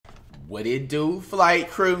What it do, flight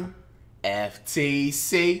crew?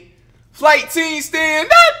 FTC. Flight team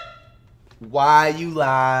stand up! Why you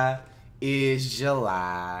lie is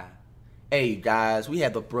July. Hey, you guys, we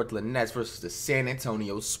have the Brooklyn Nets versus the San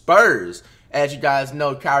Antonio Spurs. As you guys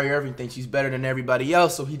know, Kyrie Irving thinks he's better than everybody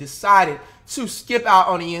else, so he decided to skip out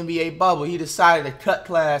on the NBA bubble. He decided to cut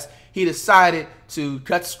class. He decided to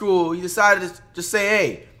cut school. He decided to just say,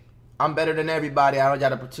 hey, I'm better than everybody. I don't got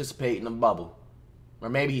to participate in the bubble. Or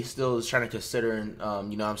maybe he still is trying to consider, you know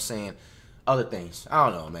what I'm saying, other things. I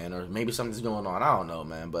don't know, man. Or maybe something's going on. I don't know,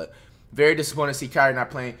 man. But very disappointed to see Kyrie not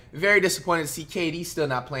playing. Very disappointed to see KD still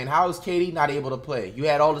not playing. How is KD not able to play? You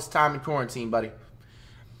had all this time in quarantine, buddy.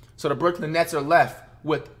 So the Brooklyn Nets are left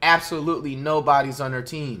with absolutely nobodies on their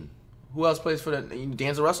team. Who else plays for the...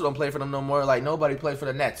 D'Angelo Russell don't play for them no more. Like, nobody plays for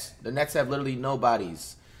the Nets. The Nets have literally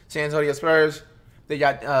nobodies. San Antonio Spurs, they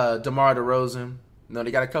got DeMar DeRozan. You know, they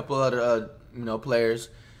got a couple other, players.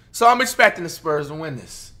 So I'm expecting the Spurs to win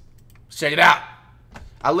this. Let's check it out.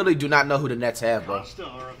 I literally do not know who the Nets have, bro.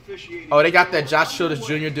 Oh, they got that Josh Childress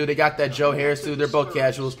Jr. dude. They got that Joe Harris dude. They're both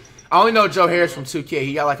casuals. I only know Joe Harris from 2K.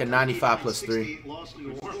 He got like a 95+3.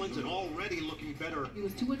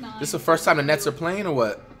 This is the first time the Nets are playing or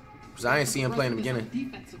what? Because I didn't see him play in the beginning.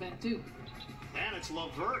 And it's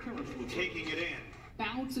LeVert taking it in.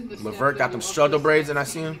 LeVert got them struggle braids and I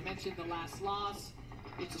see him.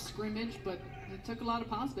 It's a scrimmage, but it took a lot of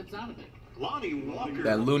positives out of it.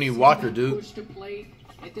 That Looney Walker dude.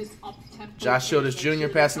 Josh Childress Jr.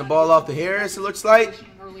 passing the ball off to Harris, it looks like.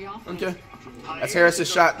 Okay. That's Harris'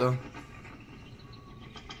 shot, though.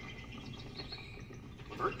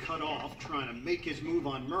 LeVert cut off, trying to make his move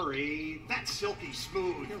on Murray. That's silky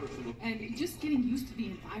smooth. And just getting used to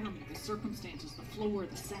the environment, the circumstances, the floor,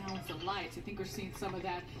 the sounds, the lights. I think we're seeing some of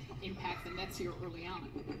that impact the Nets here early on.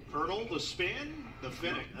 Hurdle, the spin, the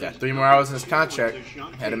finish. Got 3 more hours in his contract.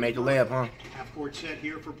 Had to make a layup, huh? Half-court set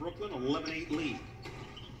here for Brooklyn, 11-8 lead.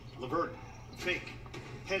 LeVert, fake,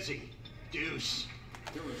 Hezzy, deuce.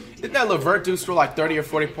 Didn't that LeVert dude score like 30 or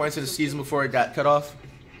 40 points in the season before it got cut off?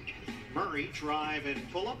 Murray, drive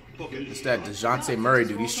and pull up, book it. It's that DeJounte Murray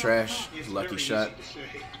dude. He's trash. He's a lucky shot.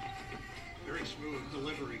 Very smooth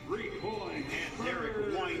delivery. And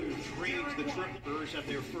Derek White drains the Trippers at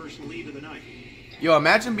their first lead of the night. Yo,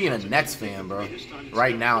 imagine being a Nets fan, bro.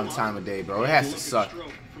 Right now in time of day, bro. It has to suck.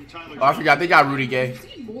 Oh, I forgot. They got Rudy Gay.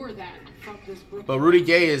 But Rudy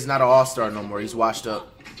Gay is not an all-star no more. He's washed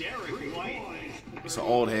up. It's an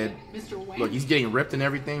old head. Look, he's getting ripped and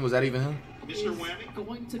everything. Was that even him? Mr. Whammy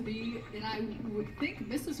going to be, and I would think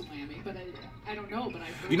Mrs. Whammy, but I don't know. But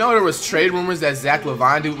you know there was trade rumors that Zach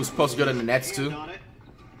LaVine dude was supposed to go to the Nets too.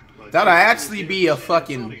 That'll actually be a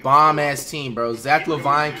fucking bomb-ass team, bro. Zach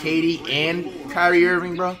LaVine, KD, and Kyrie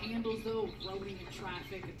Irving, bro. Handles though, roading in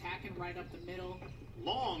traffic, attacking right up the middle.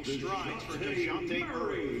 Long strides for DeJounte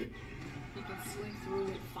Murray. He can sling through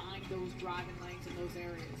and find those driving lanes in those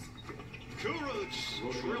areas.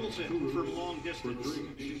 Kurucs drills it from long distance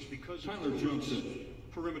because of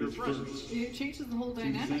perimeter presence. It changes the whole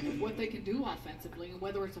dynamic of what they can do offensively, and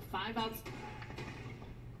whether it's a 5-out.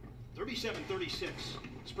 37-36,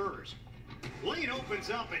 Spurs. Lane opens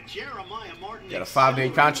up and Jeremiah Martin. Got a 5-day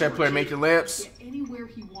contract player making layups. Anywhere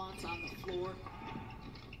he wants on the floor.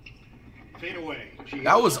 Fade away.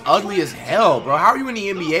 That was ugly as hell, bro. How are you in the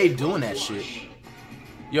NBA doing that shit?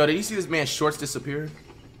 Yo, did you see this man's shorts disappear?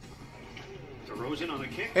 DeRozan on a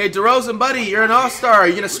kick. Hey, DeRozan, buddy, you're an all-star. Are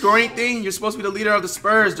you going to score anything? You're supposed to be the leader of the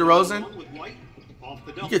Spurs, DeRozan.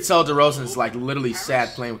 You could tell DeRozan's like literally sad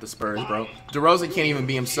playing with the Spurs, bro. DeRozan can't even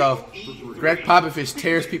be himself. Greg Popovich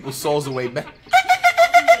tears people's souls away.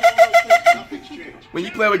 When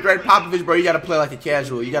you play with Greg Popovich, bro, you got to play like a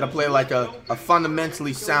casual. You got to play like a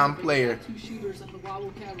fundamentally sound player.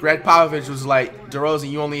 Greg Popovich was like, DeRozan,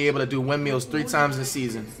 you only able to do windmills 3 times in the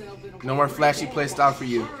season. No more flashy play style for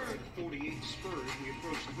you. 48 Spurs. We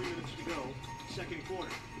approach 3 minutes to go. Second quarter.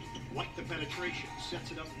 White the penetration.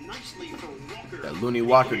 Sets it up nicely for Walker. That Looney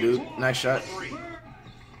Walker, dude. Nice shot.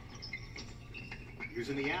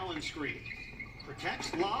 Using the Allen screen.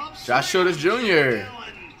 Protects, lobs. Josh Childress Jr.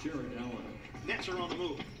 Nets are on the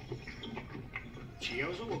move.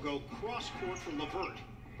 Chioza will go cross court for LeVert.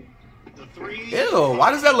 The 3. Ew,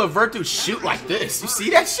 why does that LeVert dude shoot like this? You see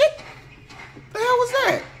that shit? What the hell was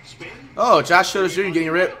that? Spin. Oh, Josh Childress Jr.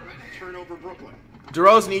 getting ripped. Turnover Brooklyn.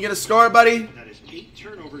 DeRozan, you gonna score, buddy? That is 8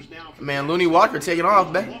 turnovers now. Man, Looney Walker taking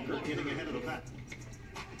off, man. Walker getting ahead of the pack.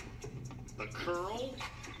 The curl,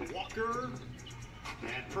 Walker,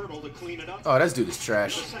 and Pirtle to clean it up. Oh, that dude is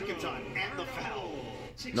trash. The second time, and the foul.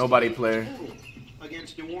 Nobody player.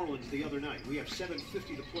 against New Orleans the other night. We have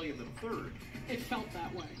 7:50 to play in the third. It felt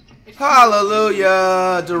that way.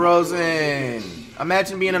 Hallelujah, DeRozan.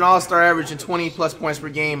 Imagine being an all-star averaging 20-plus points per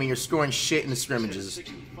game and you're scoring shit in the scrimmages.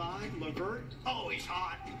 65, LeVert. Oh, he's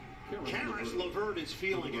hot. Karis LeVert is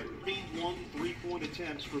feeling it. 1 3-point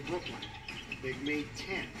attempts for Brooklyn. They've made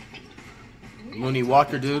 10. Looney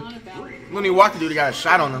Walker, dude. Looney Walker, dude, got a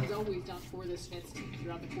shot on him. He's always done for this Nets team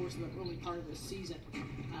throughout the course of the early part of the season.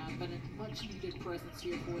 But a much-needed presence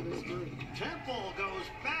here for this group. Temple goes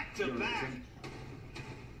back-to-back.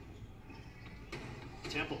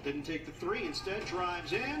 Temple didn't take the three, instead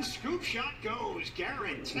drives in. Scoop shot goes.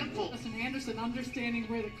 Garrett Temple. Listen, Anderson understanding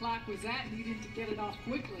where the clock was at, needing to get it off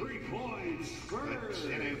quickly. 3 points. Spurs.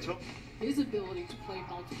 His ability to play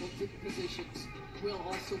multiple positions will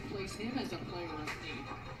also place him as a player of need.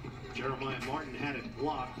 Jeremiah Martin had it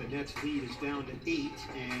blocked. The Nets lead is down to 8,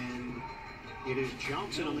 and it is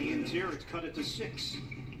Johnson on the interior. It's cut it to 6.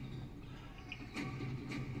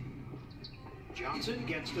 Johnson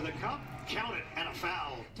gets to the cup. Count it, and a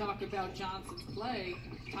foul. Talk about Johnson's play,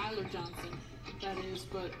 Tyler Johnson, that is,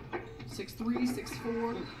 but 6'3",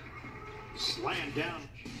 6'4". Slammed down.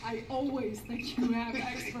 I always think you have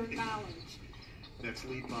expert knowledge. Nets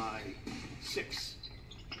lead by 6.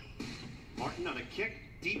 Martin on a kick,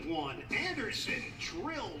 deep one. Anderson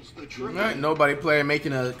drills the triple. All right, nobody player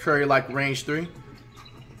making a Curry-like range 3.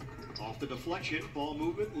 Off the deflection, ball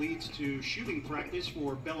movement leads to shooting practice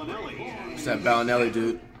for Bellinelli. What's that Bellinelli,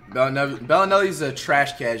 dude? Bellinelli's a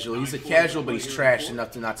trash casual. He's a casual, but he's trash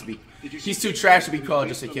enough to not to be. He's too trash to be called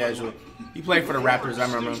just a casual. He played for the Raptors,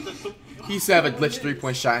 I remember him. He used to have a glitch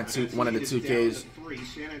 3-point shot in one of the 2Ks.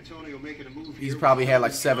 He's probably had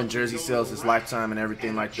like 7 jersey sales his lifetime and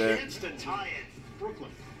everything like that.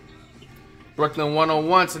 Brooklyn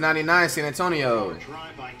 101 to 99, San Antonio.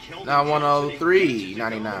 Now 103,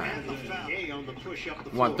 99.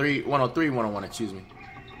 103, 101, excuse me.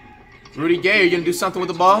 Rudy Gay, are you going to do something with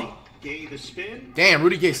the ball? Damn,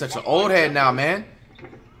 Rudy Gay's such an old head now, man.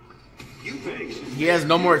 He has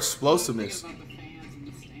no more explosiveness.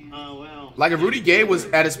 Like if Rudy Gay was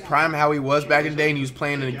at his prime how he was back in the day and he was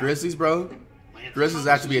playing in the Grizzlies, bro. Grizzlies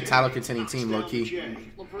actually be a title contending team, low-key.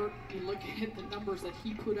 LeVert, you look at the numbers that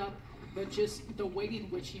he put up, but just the way in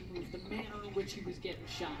which he moved, the manner in which he was getting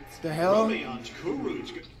shots. The hell?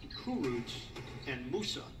 Kuruc and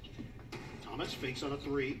Musa. Thomas fakes on a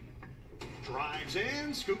 3. Drives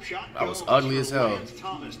in, scoop shot. That was ugly as hell.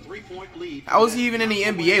 Thomas, 3-point lead. How is he even in the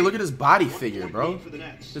NBA? Look at his body figure, bro.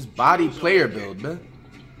 His body player build, man.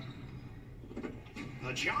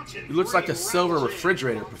 He looks like a silver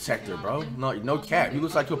refrigerator protector, bro. No cap. He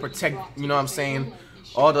looks like he'll protect, you know what I'm saying,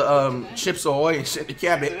 all the chips of oil and shit in the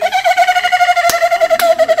cabinet.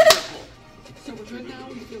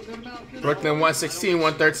 Brooklyn 116,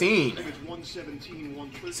 113.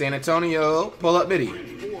 San Antonio, pull up midi.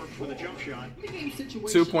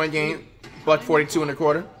 2-point game, buck 42 in the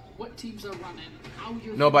quarter. What teams are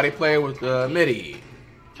running? Nobody playing with midi.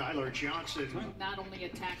 Tyler Johnson. Not only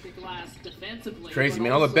attack the glass defensively. Crazy,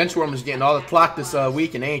 man. All the bench warmers getting all the clock this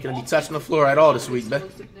week, and they ain't gonna be touching the floor at all this week, man.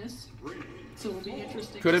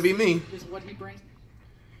 Could it be me?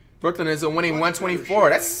 Brooklyn is a winning 124.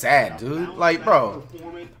 That's sad, dude. Like, bro,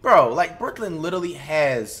 like Brooklyn literally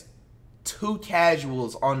has 2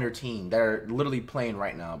 casuals on their team that are literally playing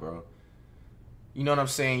right now, bro. You know what I'm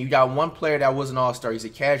saying? You got one player that was an all-star. He's a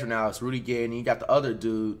casual now. It's Rudy Gay. And you got the other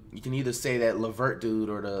dude. You can either say that LeVert dude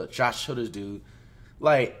or the Josh Childers dude.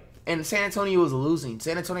 Like, and San Antonio is losing.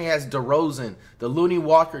 San Antonio has DeRozan, the Looney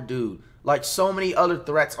Walker dude. Like, so many other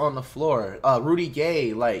threats on the floor. Rudy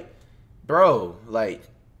Gay. Like, bro. Like,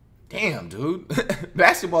 damn, dude.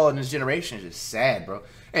 Basketball in this generation is just sad, bro.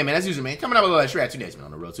 Hey, man, that's usually, man. Coming up with all that shit 2 days, man,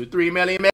 on the road to 3 million, man.